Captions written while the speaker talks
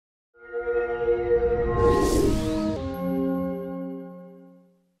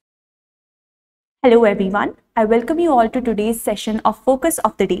Hello everyone, I welcome you all to today's session of Focus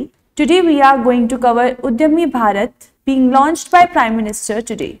of the Day. Today we are going to cover UDYAMI BHARAT being launched by Prime Minister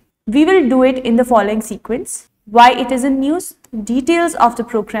today. We will do it in the following sequence: why it is in news, details of the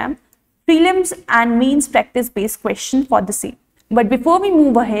program, prelims and mains practice-based question for the same. But before we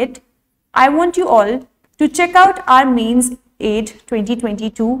move ahead, I want you all to check out our Mains Aid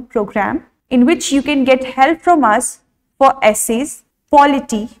 2022 program, in which you can get help from us for essays,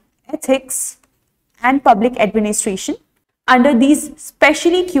 polity, ethics, and public administration under these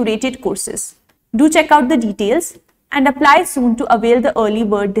specially curated courses. Do check out the details and apply soon to avail the early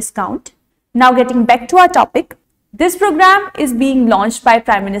bird discount. Now getting back to our topic, this program is being launched by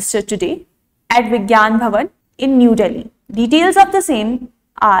Prime Minister today at UDYAMI BHARAT in New Delhi. Details of the same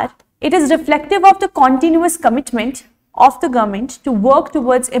are: it is reflective of the continuous commitment of the government to work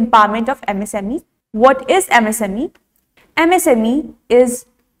towards empowerment of MSME. What is MSME? MSME is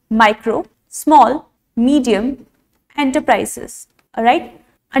micro, small, medium enterprises. All right.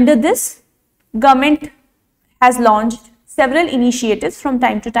 Under this, government has launched several initiatives from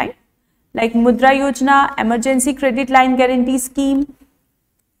time to time, like Mudra Yojana, Emergency Credit Line Guarantee Scheme,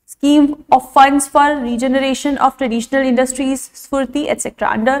 Scheme of Funds for Regeneration of Traditional Industries, Sfurti, etc.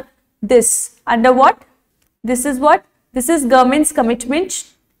 Under what? This is government's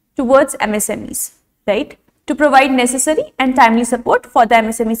commitment towards MSMEs, right? To provide necessary and timely support for the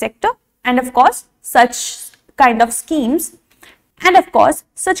MSME sector. And of course, such kind of schemes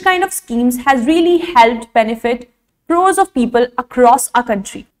has really helped benefit crores of people across our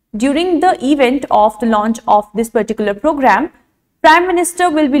country. During the event of the launch of this particular program, Prime Minister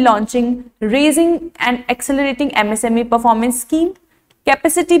will be launching Raising and Accelerating MSME Performance Scheme,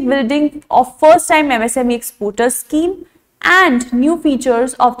 Capacity Building of First Time MSME Exporters Scheme, and new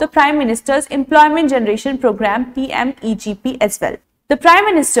features of the Prime Minister's Employment Generation Program PMEGP as well. The Prime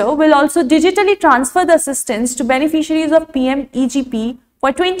Minister will also digitally transfer the assistance to beneficiaries of PMEGP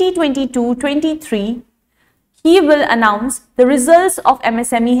for 2022-23. He will announce the results of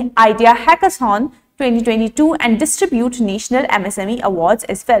MSME Idea Hackathon 2022 and distribute National MSME Awards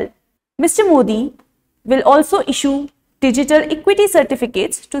as well. Mr. Modi will also issue digital equity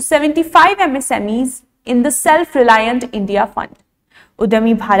certificates to 75 MSMEs in the Self-Reliant India Fund.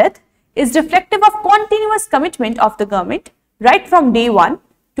 UDYAMI BHARAT is reflective of continuous commitment of the government right from day one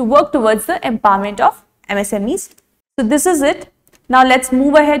to work towards the empowerment of MSMEs. So this is it. Now let's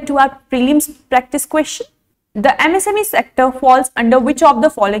move ahead to our prelims practice question. The MSME sector falls under which of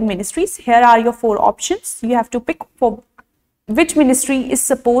the following ministries? Here are your four options. You have to pick for which ministry is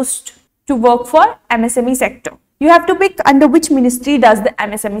supposed to work for MSME sector. You have to pick under which ministry does the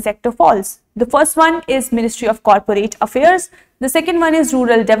MSME sector falls. The first one is Ministry of Corporate Affairs. The second one is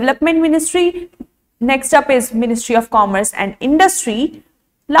Rural Development Ministry. Next up is Ministry of Commerce and Industry.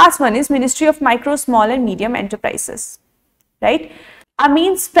 Last one is Ministry of Micro, Small and Medium Enterprises. Right? Our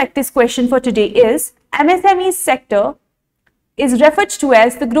mains practice question for today is: MSME sector is referred to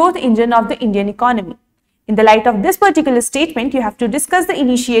as the growth engine of the Indian economy. In the light of this particular statement, you have to discuss the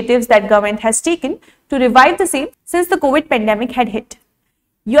initiatives that government has taken to revive the same since the COVID pandemic had hit.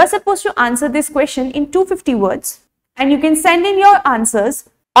 You are supposed to answer this question in 250 words, and you can send in your answers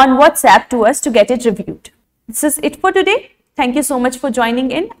on WhatsApp to us to get it reviewed. This is it for today. Thank you so much for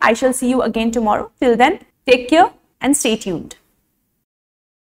joining in. I shall see you again tomorrow. Till then, take care and stay tuned.